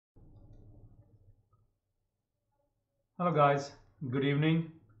Hello guys, good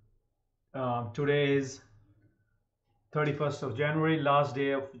evening. Today is 31st of January, last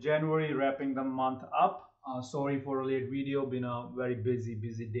day of January, wrapping the month up. Sorry for a late video, been a very busy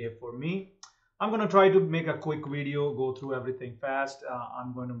day for me. I'm going to try to make a quick video, go through everything fast.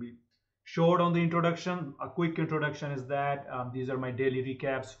 I'm going to be short on the introduction. A quick introduction is that these are my daily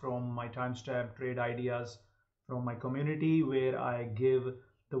recaps from my timestamp trade ideas from my community, where I give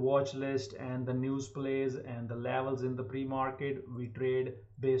the watch list and the news plays and the levels in the pre-market. We trade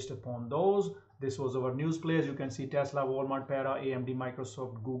based upon those. This was our news plays. You can see Tesla, Walmart, Para, AMD,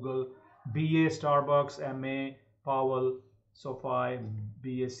 Microsoft, Google, BA, Starbucks, MA, POWL, SoFi,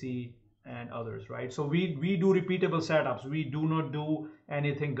 BSC, and others, right? So we do repeatable setups. We do not do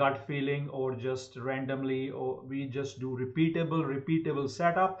anything gut feeling or just randomly, or we just do repeatable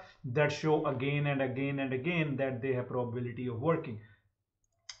setup that show again and again and again that they have probability of working.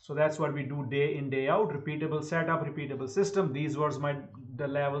 So that's what we do day in, day out. Repeatable setup, repeatable system. These were the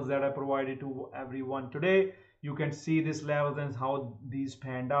levels that I provided to everyone today. You can see this levels and how these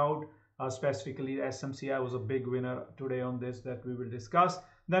panned out. Specifically, SMCI was a big winner today on this that we will discuss.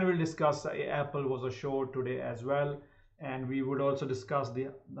 Then we'll discuss Apple was a short today as well. And we would also discuss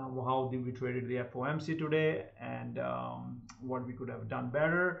how we traded the FOMC today and what we could have done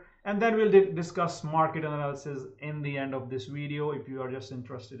better. And then we'll discuss market analysis in the end of this video. If you are just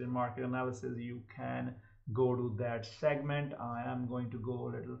interested in market analysis, you can go to that segment. I am going to go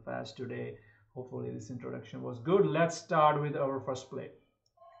a little fast today. Hopefully this introduction was good. Let's start with our first play.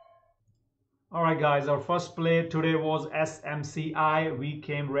 All right, guys, our first play today was SMCI. We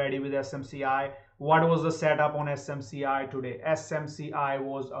came ready with SMCI. What was the setup on SMCI today? SMCI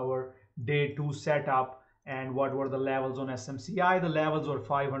was our day 2 setup. And what were the levels on SMCI? The levels were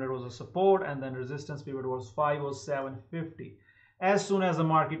 500 was a support, and then resistance pivot was 5 was 750. As soon as the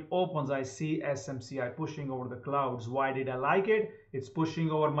market opens, I see SMCI pushing over the clouds. Why did I like it? It's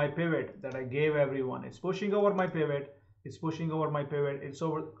pushing over my pivot that I gave everyone. It's pushing over my pivot. It's pushing over my pivot. It's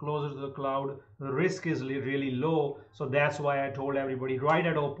over closer to the cloud. The risk is really low. So that's why I told everybody right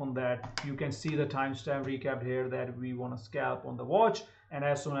at open that you can see the timestamp recap here that we want to scalp on the watch. And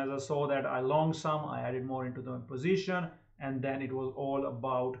as soon as I saw that, I long some, I added more into the position. And then it was all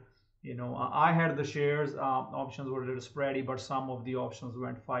about, I had the shares, options were a little spready, but some of the options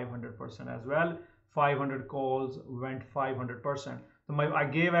went 500% as well. 500 calls went 500%. I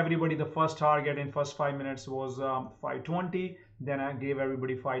gave everybody the first target in first 5 minutes was 520. Then I gave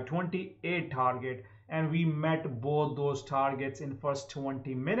everybody 528 target, and we met both those targets in first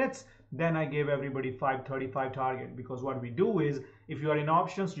 20 minutes. Then I gave everybody 535 target, because what we do is, if you are in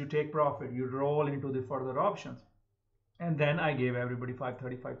options, you take profit, you roll into the further options. And then I gave everybody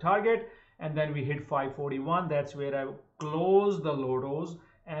 535 target, and then we hit 541. That's where I closed the lotos.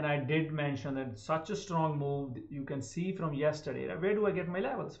 And I did mention that such a strong move. You can see from yesterday. Where do I get my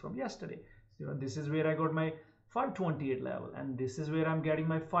levels? From yesterday. This is where I got my 528 level, and this is where I'm getting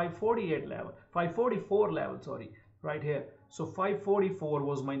my 548 level, 544 level, sorry, right here. So 544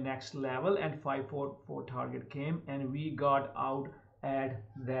 was my next level, and 544 target came, and we got out at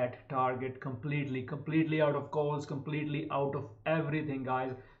that target completely out of calls, completely out of everything,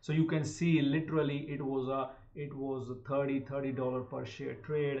 guys. So you can see literally it was a $30 per share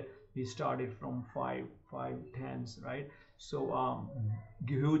trade. We started from 5.10s, right? So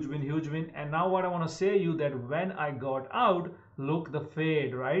huge win. And now what I want to say you that when I got out, look the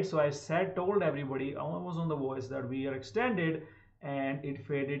fade, right? So I told everybody, I was on the voice that we are extended, and it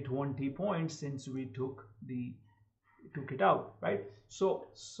faded 20 points since we took it out, right? So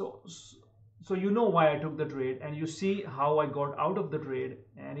you know why I took the trade, and you see how I got out of the trade,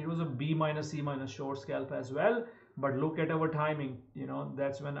 and it was a B minus C minus short scalp as well. But look at our timing,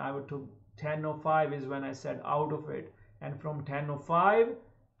 that's when I took 10:05 is when I said out of it, and from 10:05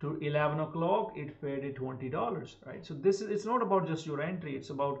 to 11 o'clock it faded $20, right? So it's not about just your entry, it's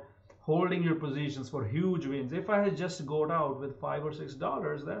about holding your positions for huge wins. If I had just got out with $5 or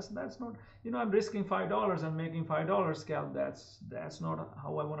 $6, that's not, I'm risking $5 and making $5 scalp. That's not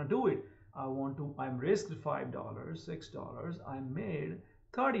how I want to do it. I'm risked $5, $6, I made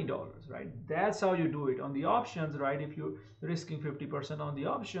 $30, right? That's how you do it. On the options, right, if you're risking 50% on the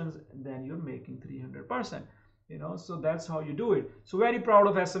options, then you're making 300%, so that's how you do it. So very proud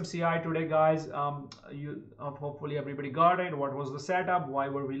of SMCI today, guys. Hopefully everybody got it. What was the setup? Why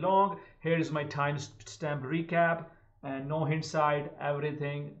were we long? Here is my timestamp recap, and no hindsight,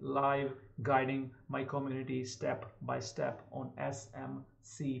 everything live, guiding my community step by step on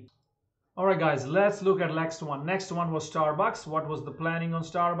SMC. All right, guys, let's look at next one. Next one was Starbucks. What was the planning on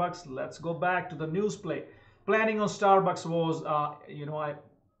Starbucks? Let's go back to the news play. Planning on Starbucks was,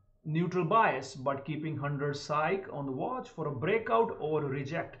 neutral bias, but keeping 100 psych on the watch for a breakout or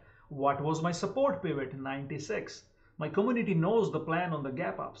reject. What was my support pivot? 96. My community knows the plan on the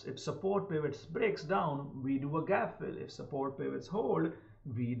gap ups. If support pivots breaks down, we do a gap fill. If support pivots hold,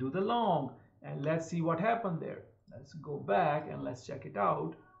 we do the long. And let's see what happened there. Let's go back and let's check it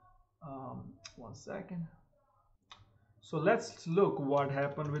out. 1 second. So let's look what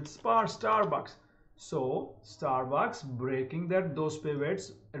happened with Starbucks. So Starbucks breaking those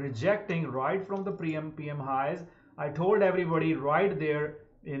pivots, rejecting right from the PM highs. I told everybody right there,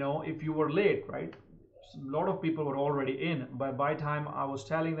 if you were late, right? A lot of people were already in. By time I was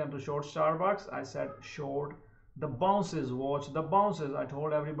telling them to short Starbucks, I said short the bounces, watch the bounces. I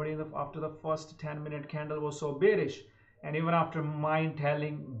told everybody after the first 10-minute candle was so bearish. And even after mine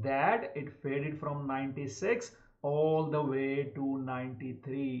telling that, it faded from 96 all the way to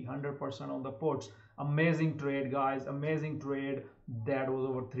 93, 100% on the puts. Amazing trade, guys, amazing trade. That was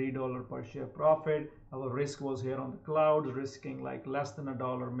over $3 per share profit. Our risk was here on the clouds, risking like less than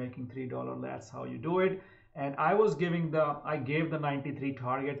 $1, making $3. That's how you do it. And I gave the 93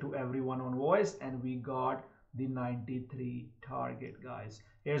 target to everyone on voice, and we got the 93 target, guys.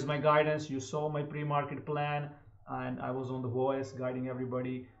 Here's my guidance. You saw my pre-market plan, and I was on the voice guiding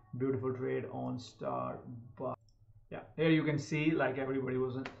everybody. Beautiful trade on Starbucks. Yeah, here you can see like everybody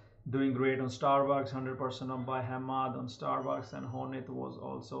was doing great on Starbucks, 100% up by Hamad on Starbucks, and Honit was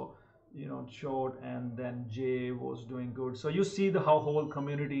also short, and then Jay was doing good. So you see how whole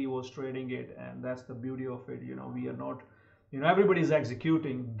community was trading it, and that's the beauty of it. We are not, everybody's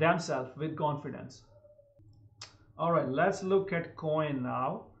executing themselves with confidence. All right, let's look at coin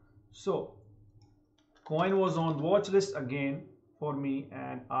now. So coin was on watch list again for me,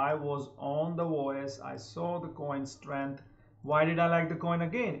 and I was on the voice. I saw the coin strength. Why did I like the coin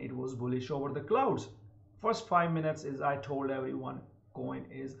again? It was bullish over the clouds. First 5 minutes is I told everyone coin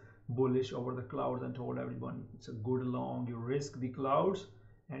is bullish over the clouds, and told everyone it's a good long. You risk the clouds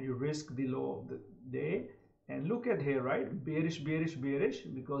and you risk the low of the day. And look at here, right? Bearish, bearish, bearish,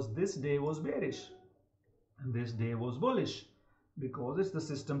 because this day was bearish and this day was bullish, because it's the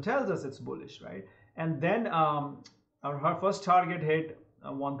system tells us it's bullish, right? And then our first target hit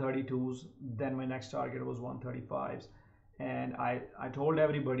 132s. Then my next target was 135s, and I told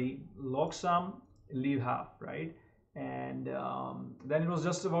everybody lock some, leave half, right? And then it was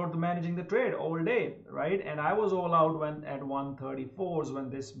just about managing the trade all day, right? And I was all out when at 134s when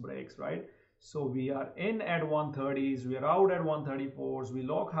this breaks, right? So we are in at 130s, we are out at 134s, we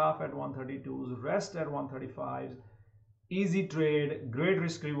lock half at 132s, rest at 135s. Easy trade, great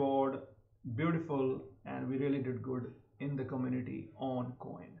risk reward, beautiful, and we really did good in the community on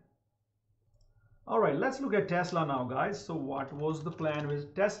coin. All right, let's look at Tesla now, guys. So what was the plan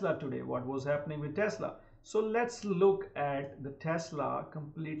with Tesla today? What was happening with Tesla? So let's look at the Tesla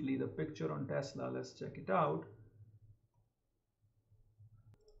completely, the picture on Tesla. Let's check it out.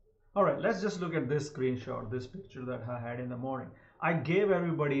 All right, let's just look at this screenshot, this picture that I had in the morning. I gave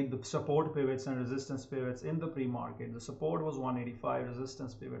everybody the support pivots and resistance pivots in the pre-market. The support was 185,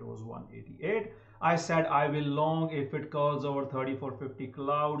 resistance pivot was 188. I said I will long if it calls over 3450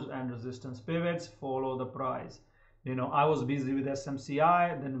 clouds and resistance pivots, follow the price. I was busy with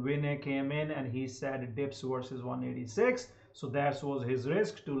SMCI, then Vinay came in and he said dips versus 186. So that was his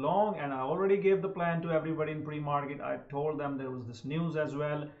risk to long, and I already gave the plan to everybody in pre-market. I told them there was this news as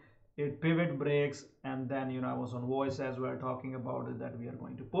well. It pivot breaks, and then I was on voice as well talking about it, that we are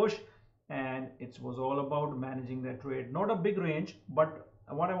going to push, and it was all about managing that trade. Not a big range, but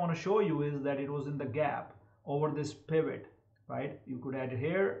what I want to show you is that it was in the gap over this pivot, right? You could add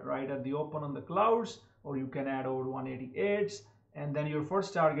here right at the open on the clouds, or you can add over 188s, and then your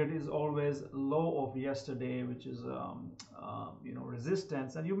first target is always low of yesterday, which is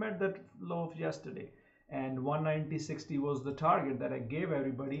resistance, and you met that low of yesterday. And 190.60 was the target that I gave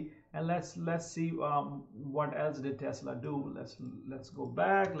everybody. And let's see what else did Tesla do. Let's go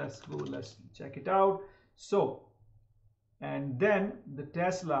back. Let's check it out. So, and then the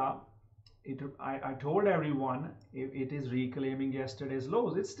Tesla, I told everyone it is reclaiming yesterday's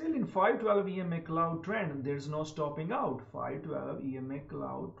lows. It's still in 512 EMA cloud trend. There's no stopping out. 512 EMA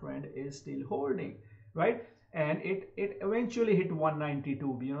cloud trend is still holding, right? And it eventually hit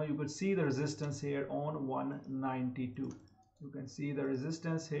 192. You could see the resistance here on 192. You can see the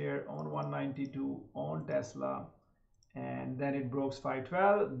resistance here on 192 on Tesla, and then it broke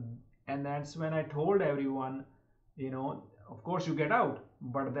 512, and that's when I told everyone, of course you get out,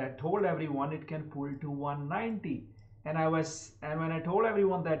 but I told everyone it can pull to 190, and when I told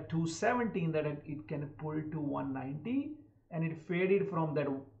everyone that 217 that it can pull to 190, and it faded from that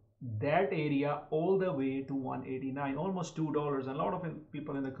that area all the way to 189, almost $2. And a lot of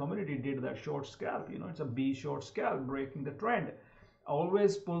people in the community did that short scalp. You know, it's a B short scalp, breaking the trend.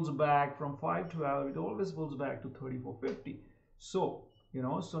 Always pulls back from 512, it always pulls back to 34.50. So, you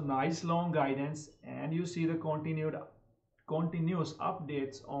know, so nice long guidance, and you see the continuous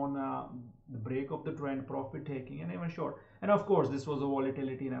updates on the break of the trend, profit taking, and even short. And of course, this was the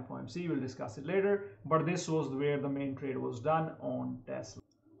volatility in FOMC. We'll discuss it later, but this was where the main trade was done on Tesla.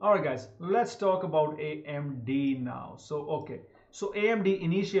 All right, guys, let's talk about AMD now. So, okay. So AMD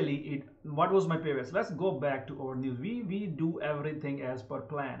initially, what was my pivots? Let's go back to our news. We do everything as per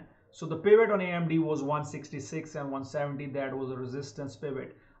plan. So the pivot on AMD was 166 and 170. That was a resistance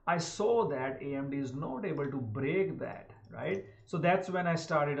pivot. I saw that AMD is not able to break that, right? So that's when I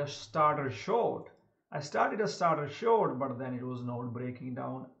started a starter short. But then it was not breaking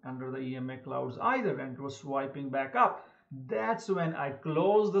down under the EMA Clouds either, and it was swiping back up. That's when I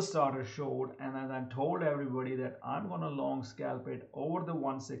closed the starter short, and then I told everybody that I'm gonna long scalp it over the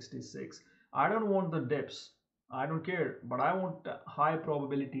 166. I don't want the dips, I don't care, but I want a high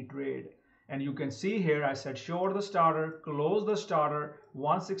probability trade. And you can see here I said short the starter, close the starter,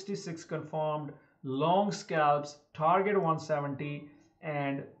 166 confirmed, long scalps, target 170,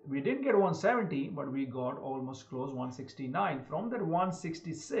 and we didn't get 170, but we got almost close 169. From that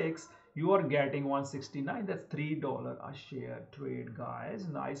 166 you are getting 169. That's $3 a share trade, guys.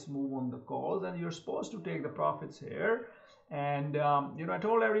 Nice move on the calls, and you're supposed to take the profits here. And you know, I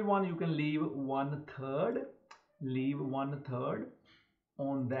told everyone you can leave one third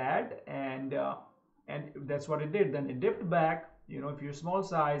on that, and that's what it did. Then it dipped back. You know, if you're small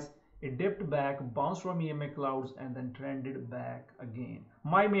size, it dipped back, bounced from EMA Clouds, and then trended back again.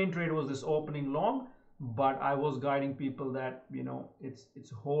 My main trade was this opening long, but I was guiding people that, you know, it's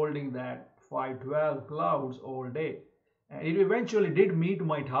holding that 512 clouds all day, and it eventually did meet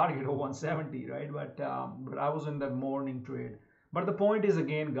my target of 170, right? But I was in that morning trade. But the point is,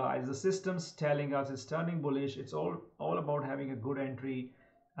 again, guys, the system's telling us it's turning bullish. It's all about having a good entry.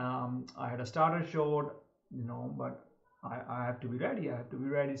 I had a starter short, you know, but I have to be ready. I have to be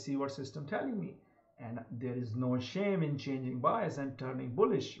ready to see what system telling me, and there is no shame in changing bias and turning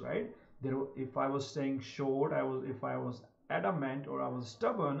bullish, right? If I was staying short, if I was adamant or I was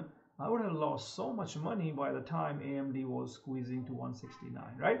stubborn, I would have lost so much money by the time AMD was squeezing to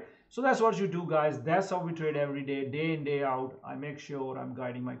 169, right? So that's what you do, guys. That's how we trade every day, day in, day out. I make sure I'm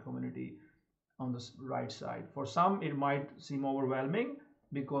guiding my community on the right side. For some, it might seem overwhelming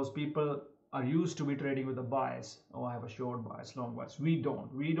because people are used to be trading with a bias. Oh, I have a short bias, long bias. We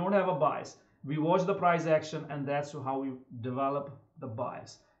don't have a bias. We watch the price action, and that's how we develop the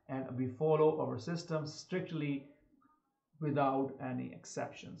bias. And we follow our system strictly without any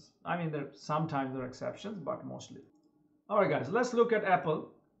exceptions. I mean, sometimes there are exceptions, but mostly. All right, guys, let's look at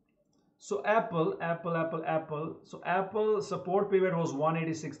Apple. So Apple. So Apple support pivot was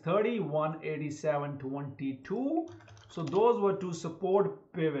 186.30, 187.22. So those were two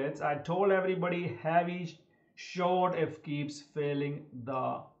support pivots. I told everybody heavy short if keeps failing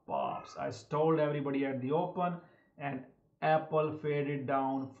the pops. I told everybody at the open, and Apple faded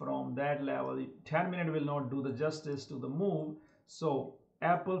down from that level. 10-minute will not do the justice to the move. So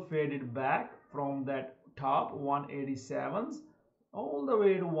Apple faded back from that top 187s all the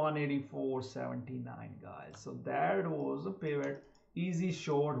way to 184.79, guys. So that was a pivot, easy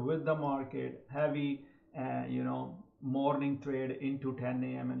short with the market, heavy, you know, morning trade into 10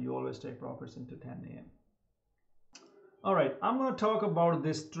 a.m. and you always take profits into 10 a.m. All right, I'm going to talk about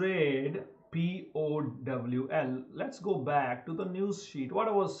this trade POWL. Let's go back to the news sheet. What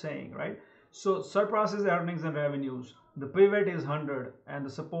I was saying, right? So surpasses earnings and revenues. The pivot is 100 and the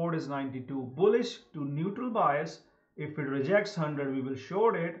support is 92. Bullish to neutral bias. If it rejects 100, we will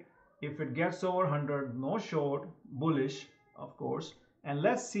short it. If it gets over 100, no short. Bullish, of course. And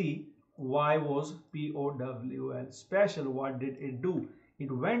let's see why was POWL special. What did it do? It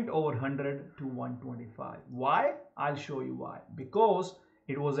went over 100 to 125. Why? I'll show you why. Because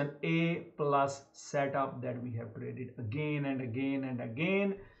it was an A plus setup that we have traded again and again and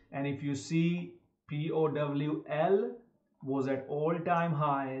again. And if you see, POWL was at all-time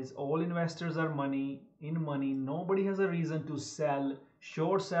highs. All investors are in money. Nobody has a reason to sell.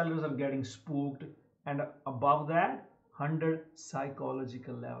 Short sellers are getting spooked. And above that, 100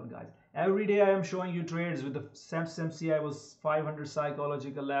 psychological level, guys. Every day I am showing you trades with the SMCI was 500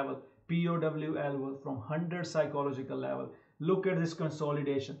 psychological level. POWL was from 100 psychological level. Look at this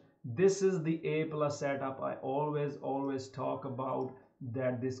consolidation. This is the A plus setup. I always talk about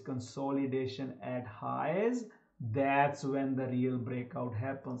that. This consolidation at highs, that's when the real breakout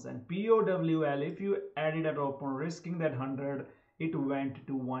happens. And POWL, if you add it at open, risking that 100, it went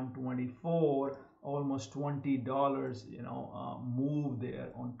to 124, almost $20, move there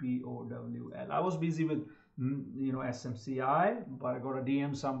on POWL. I was busy with SMCI, but I got a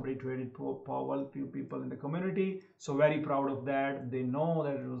DM, somebody traded POWL, few people in the community, so very proud of that. They know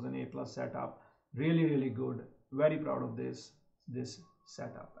that it was an A+ setup, really good, very proud of this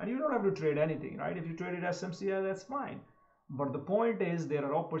setup. And you don't have to trade anything, right? If you traded SMCI, that's fine, but the point is there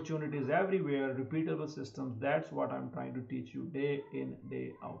are opportunities everywhere, repeatable systems. That's what I'm trying to teach you day in,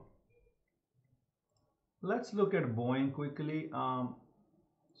 day out. Let's look at Boeing quickly.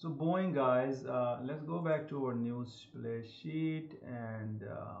 So Boeing, guys, let's go back to our news play sheet. And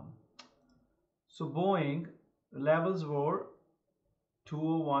so Boeing levels were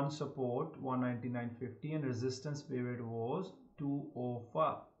 201 support, 199.50, and resistance pivot was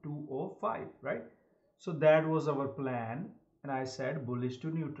 205, right? So that was our plan, and I said bullish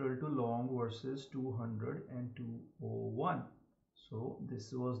to neutral to long versus 200 and 201. So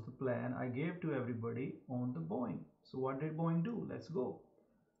this was the plan I gave to everybody on the Boeing. So what did Boeing do? Let's go.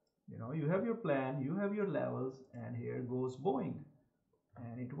 You have your plan, you have your levels, and here goes Boeing.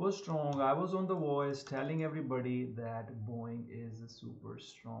 And it was strong. I was on the voice telling everybody that Boeing is a super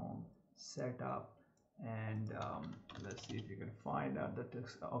strong setup. And let's see if you can find out the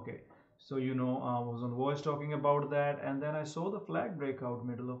text. Okay, so I was on voice talking about that, and then I saw the flag breakout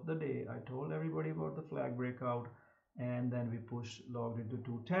middle of the day. I told everybody about the flag breakout, and then we logged into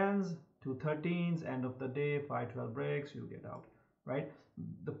 210s, 213s, end of the day, 512 breaks, you get out, right?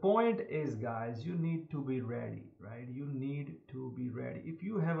 The point is, guys, you need to be ready, right? You need to be ready. If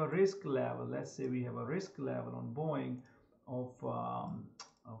you have a risk level, let's say we have a risk level on Boeing of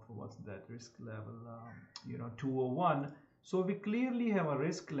what's that risk level, 201. So we clearly have a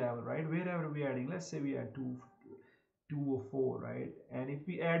risk level, right? Wherever we adding, let's say we add 204, right? And if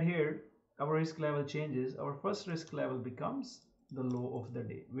we add here, our risk level changes. Our first risk level becomes the low of the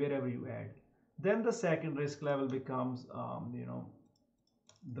day, wherever you add. Then the second risk level becomes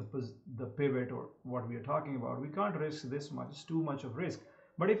the pivot, or what we are talking about. We can't risk this much, it's too much of risk.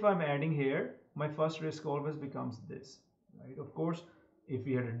 But if I'm adding here, my first risk always becomes this, right? Of course, if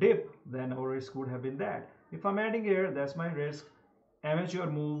we had a dip, then our risk would have been that. If I'm adding here, that's my risk. Amateur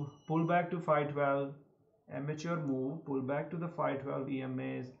move, pull back to 512, amateur move, pull back to the 512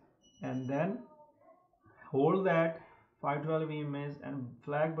 EMAs, and then hold that 512 EMAs and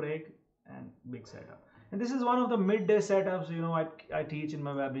flag break and big setup. And this is one of the midday setups, I teach in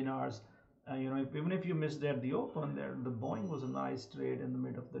my webinars. Even if you missed at the open there, the Boeing was a nice trade in the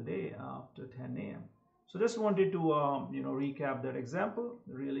mid of the day after 10 a.m. So just wanted to recap that example.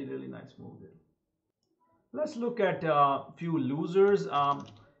 Really nice move there. Let's look at a few losers. I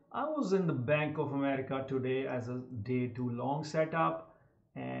was in the Bank of America today as a day 2 long setup,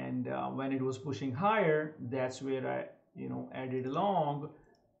 and when it was pushing higher, that's where I added along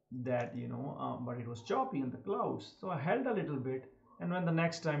that, but it was choppy in the clouds, so I held a little bit, and when the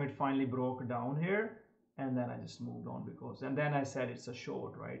next time it finally broke down here, and then I just moved on, and then I said it's a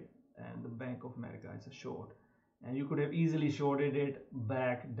short, right? And the Bank of America is a short, and you could have easily shorted it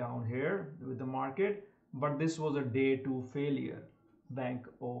back down here with the market, but this was a day 2 failure, Bank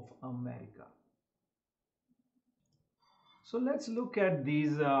of America. So let's look at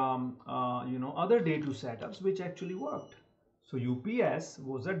these other day 2 setups which actually worked. So UPS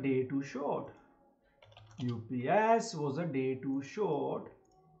was a day 2 short. UPS was a day 2 short.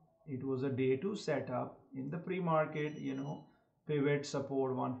 It was a day 2 setup in the pre-market, pivot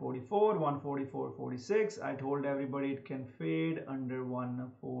support 144, 144.46. I told everybody it can fade under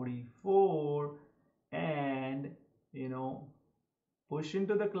 144 and, push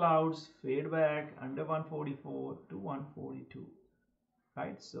into the clouds, fade back under 144 to 142,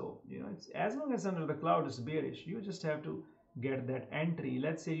 right? So, it's as long as under the cloud is bearish, you just have to get that entry.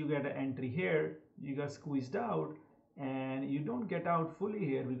 Let's say you get an entry here, you got squeezed out, and you don't get out fully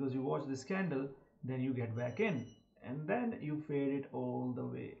here because you watch this candle, then you get back in, and then you fade it all the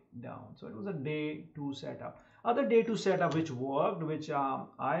way down. So it was a day 2 setup. Other day 2 setup which worked, which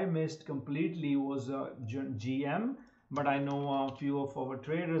I missed completely, was GM, but I know a few of our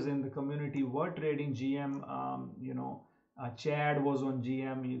traders in the community were trading GM. Chad was on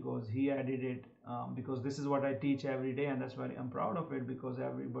GM because he added it, because this is what I teach every day, and that's why I'm proud of it, because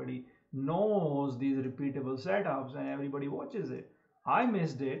everybody knows these repeatable setups and everybody watches it. I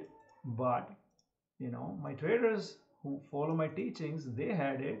missed it, but my traders who follow my teachings, they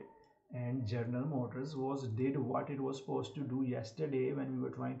had it, and General Motors did what it was supposed to do yesterday when we were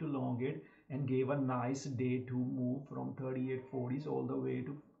trying to long it, and gave a nice day 2 move from 38.40s all the way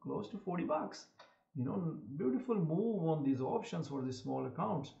to close to $40. Beautiful move on these options for the small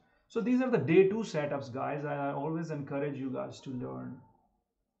accounts. So these are the day 2 setups, guys. I always encourage you guys to learn.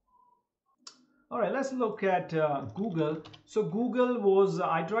 All right, let's look at Google. So Google was,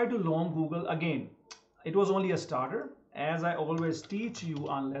 I tried to long Google again. It was only a starter. As I always teach you,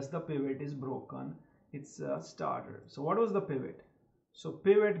 unless the pivot is broken, it's a starter. So what was the pivot? So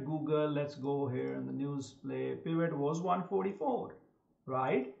pivot Google, let's go here in the news play. Pivot was 144,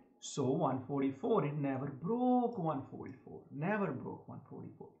 right? So 144, it never broke 144, never broke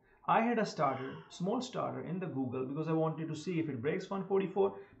 144. I had a starter, small starter in the Google because I wanted to see if it breaks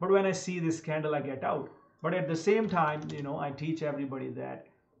 144. But when I see this candle, I get out. But at the same time, you know, I teach everybody that,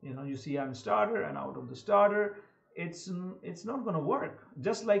 you know, you see I'm starter, and out of the starter, it's not going to work.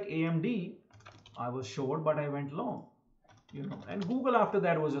 Just like AMD, I was short, but I went long. You know, and Google after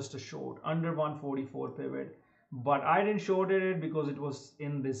that was just a short under 144 pivot, but I didn't short it because it was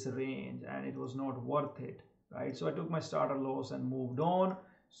in this range and it was not worth it, right? So I took my starter loss and moved on.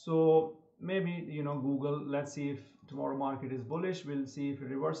 So maybe, you know, Google, let's see if tomorrow market is bullish. We'll see if it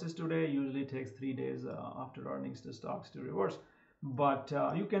reverses today. Usually it takes 3 days after earnings to stocks to reverse, but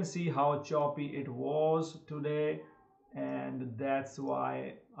you can see how choppy it was today, and that's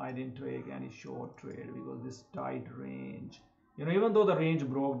why I didn't take any short trade, because this tight range, you know, even though the range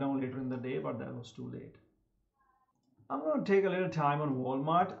broke down later in the day, but that was too late. I'm going to take a little time on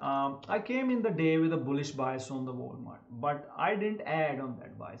Walmart. I came in the day with a bullish bias on the Walmart, but I didn't add on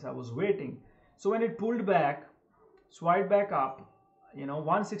that bias. I was waiting. So when it pulled back, swiped back up, you know,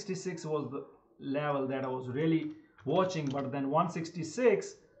 166 was the level that I was really watching, but then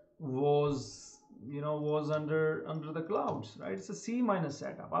 166 was, you know, was under the clouds, right? It's a C minus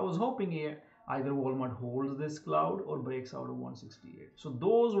setup. I was hoping either Walmart holds this cloud or breaks out of 168. So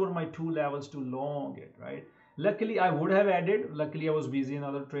those were my 2 levels to long it, right? Luckily I would have added. Luckily I was busy in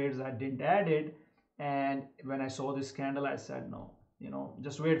other trades. I didn't add it, and when I saw this candle, I said no, you know,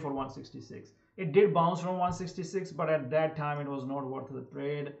 just wait for 166. It did bounce from 166, but at that time it was not worth the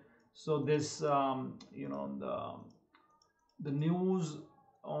trade. So this you know, the news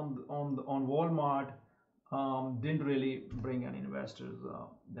on Walmart didn't really bring any investors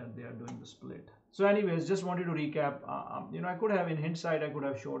that they are doing the split. So anyways, just wanted to recap. You know, I could have, in hindsight, I could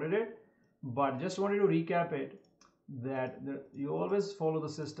have shorted it, but just wanted to recap it, that you always follow the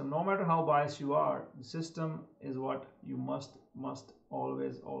system. No matter how biased you are, the system is what you must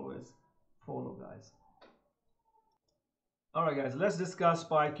always follow, guys. All right, guys, let's discuss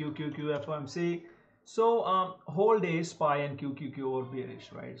SPY QQQ FOMC. So whole day SPY and QQQ were bearish,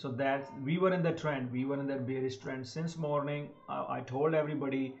 right? So that we were in the trend, we were in that bearish trend since morning. I told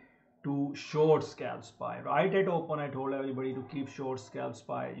everybody to short scalp SPY, right at open. I told everybody to keep short scalp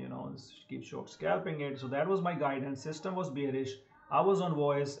SPY, you know, keep short scalping it. So that was my guidance. System was bearish. I was on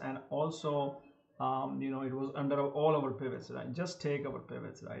voice, and also you know, it was under all our pivots, right? Just take our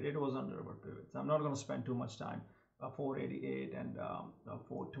pivots, right? It was under our pivots. I'm not going to spend too much time. 488 and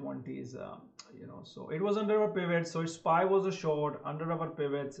 420s, you know, so it was under our pivots. So SPY was a short under our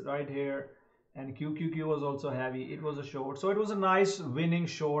pivots right here, and QQQ was also heavy. It was a short, so it was a nice winning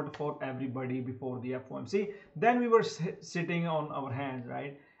short for everybody before the FOMC. Then we were sitting on our hands,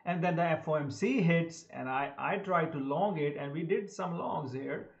 right? And then the FOMC hits, and I tried to long it, and we did some longs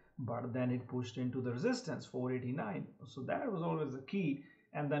here, but then it pushed into the resistance 489. So that was always the key.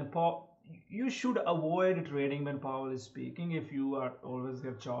 And then you should avoid trading when Powell is speaking if you are always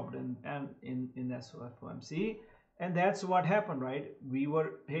get chopped in FOMC, and that's what happened, right? We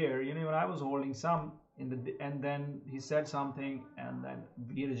were here, you know, when I was holding some in the, and then he said something, and then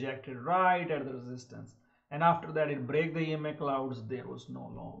we rejected right at the resistance, and after that it break the EMA clouds. There was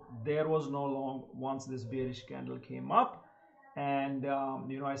no long once this bearish candle came up, and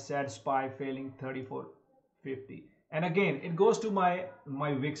you know, I said SPY failing 3450. And again, it goes to my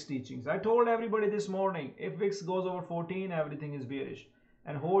VIX teachings. I told everybody this morning, if VIX goes over 14, everything is bearish.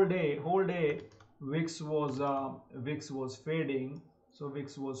 And whole day, VIX was fading. So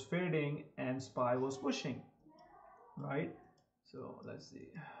VIX was fading, and SPY was pushing, right? So let's see.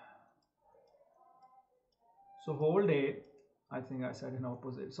 So whole day, I think I said in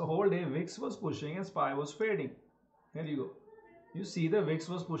opposite. So whole day, VIX was pushing and SPY was fading. Here you go. You see the VIX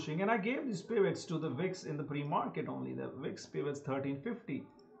was pushing, and I gave these pivots to the VIX in the pre-market only. The VIX pivots 1350,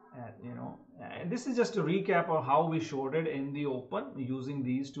 you know, and this is just a recap of how we shorted in the open using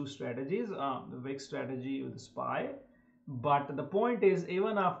these 2 strategies, the VIX strategy with the SPY. But the point is,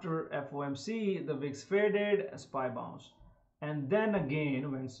 even after FOMC, the VIX faded, SPY bounced, and then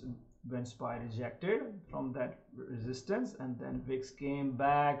again when SPY rejected from that resistance, and then VIX came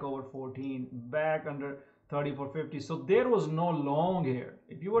back over 14, back under 3450. So there was no long here.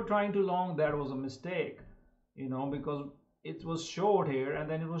 If you were trying to long, that was a mistake, you know, because it was short here, and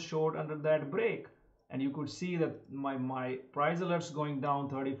then it was short under that break, and you could see that my price alerts going down,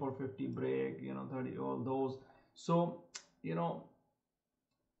 34.50 break, 30, all those. So even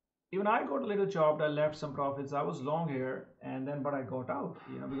I got a little chopped. I left some profits. I was long here, and then but I got out,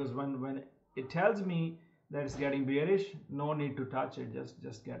 because when it tells me that it's getting bearish, no need to touch it,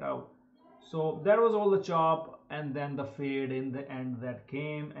 just get out. So that was all the chop, and then the fade in the end that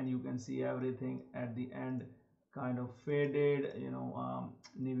came, and you can see everything at the end kind of faded.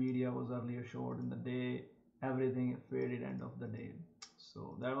 Nvidia was earlier short in the day, everything faded end of the day.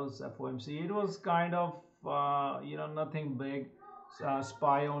 So that was FOMC. It was kind of nothing big.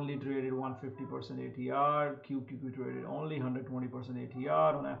 SPY only traded 150% ATR, QQQ traded only 120%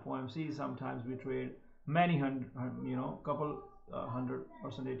 ATR. On FOMC sometimes we trade many couple 100%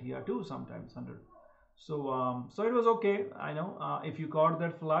 ATR too, sometimes 100. So so it was okay. I know if you caught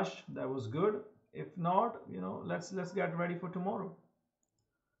that flush, that was good. If not, let's get ready for tomorrow.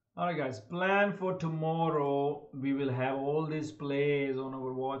 All right, guys, plan for tomorrow. We will have all these plays on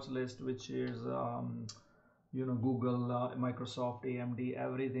our watch list, which is Google, Microsoft, AMD,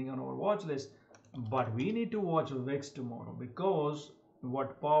 everything on our watch list. But we need to watch VIX tomorrow, because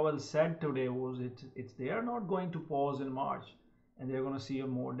what Powell said today was they are not going to pause in March, and they're going to see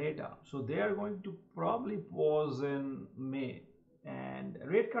more data. So they are going to probably pause in May, and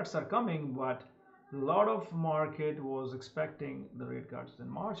rate cuts are coming, but a lot of market was expecting the rate cuts in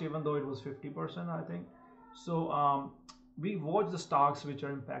March, even though it was 50%, I think. So we watch the stocks which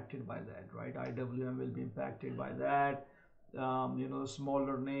are impacted by that, right? IWM will be impacted by that.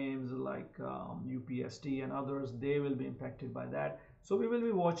 Smaller names like UPST and others, they will be impacted by that. So we will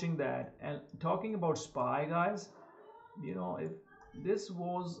be watching that. And talking about SPY, guys, if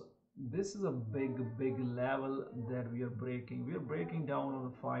this is a big level that we are breaking. We are breaking down on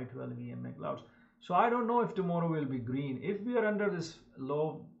the 512 EMA Clouds. So I don't know if tomorrow will be green. If we are under this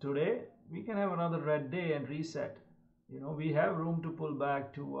low today, we can have another red day and reset. We have room to pull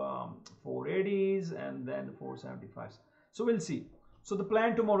back to 480s and then 475s. So we'll see. So the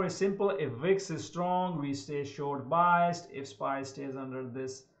plan tomorrow is simple. If VIX is strong, we stay short biased. If SPY stays under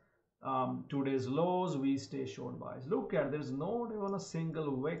this today's lows, we stay short biased. Look at, there's not even a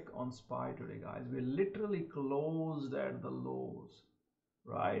single wick on SPY today, guys. We literally closed at the lows,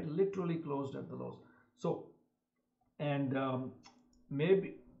 right? Literally closed at the lows. So, and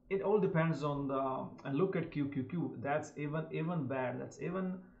maybe it all depends on the, and look at QQQ. That's even bad. That's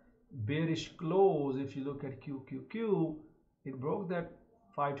even bearish close. If you look at QQQ, it broke that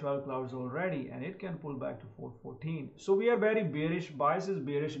 512 clouds already, and it can pull back to 414. So we are very bearish. Bias is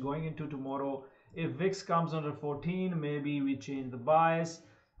bearish going into tomorrow. If VIX comes under 14, maybe we change the bias.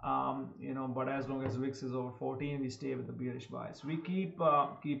 But as long as VIX is over 14, we stay with the bearish bias. We keep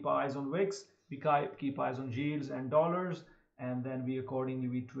eyes on VIX. We keep eyes on yields and dollars, and then we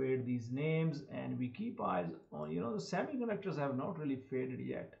accordingly trade these names, and we keep eyes on the semiconductors have not really faded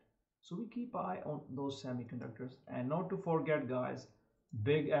yet. So we keep eye on those semiconductors. And not to forget, guys,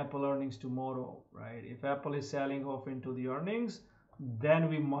 big Apple earnings tomorrow, right? If Apple is selling off into the earnings, then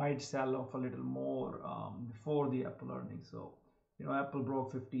we might sell off a little more before the Apple earnings. So Apple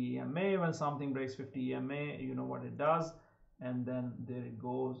broke 50 EMA. When something breaks 50 EMA, you know what it does, and then there it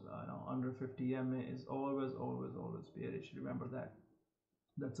goes. Under 50 EMA is always bearish. Remember that.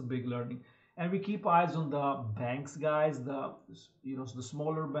 That's a big learning. And we keep eyes on the banks, guys, the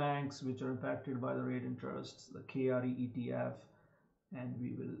smaller banks which are impacted by the rate interests, the KRE ETF, and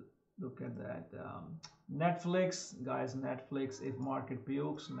we will look at that. Netflix, guys, Netflix, if market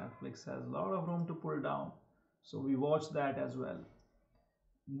pukes, Netflix has a lot of room to pull down. So we watch that as well.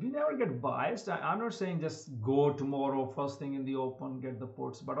 We never get biased. I'm not saying just go tomorrow first thing in the open, get the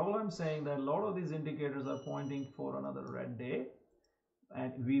puts, but all I'm saying that a lot of these indicators are pointing for another red day,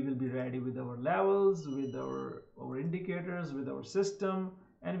 and we will be ready with our levels, with our indicators, with our system,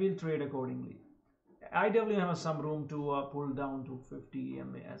 and we'll trade accordingly. IWM has some room to pull down to 50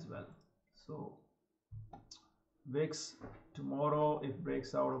 EMA as well. So VIX tomorrow, if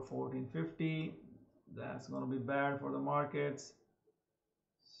breaks out of 1450, that's going to be bad for the markets.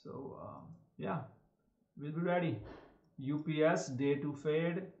 So yeah, we'll be ready. UPS day 2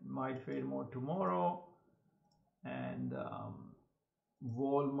 fade, might fade more tomorrow. And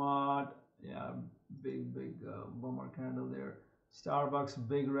Walmart, yeah, big bummer candle there. Starbucks,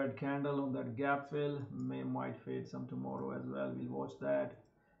 big red candle on that gap fill, might fade some tomorrow as well. We'll watch that.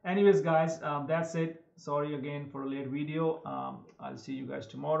 Anyways, guys, that's it. Sorry again for a late video. I'll see you guys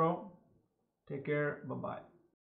tomorrow. Take care. Bye bye.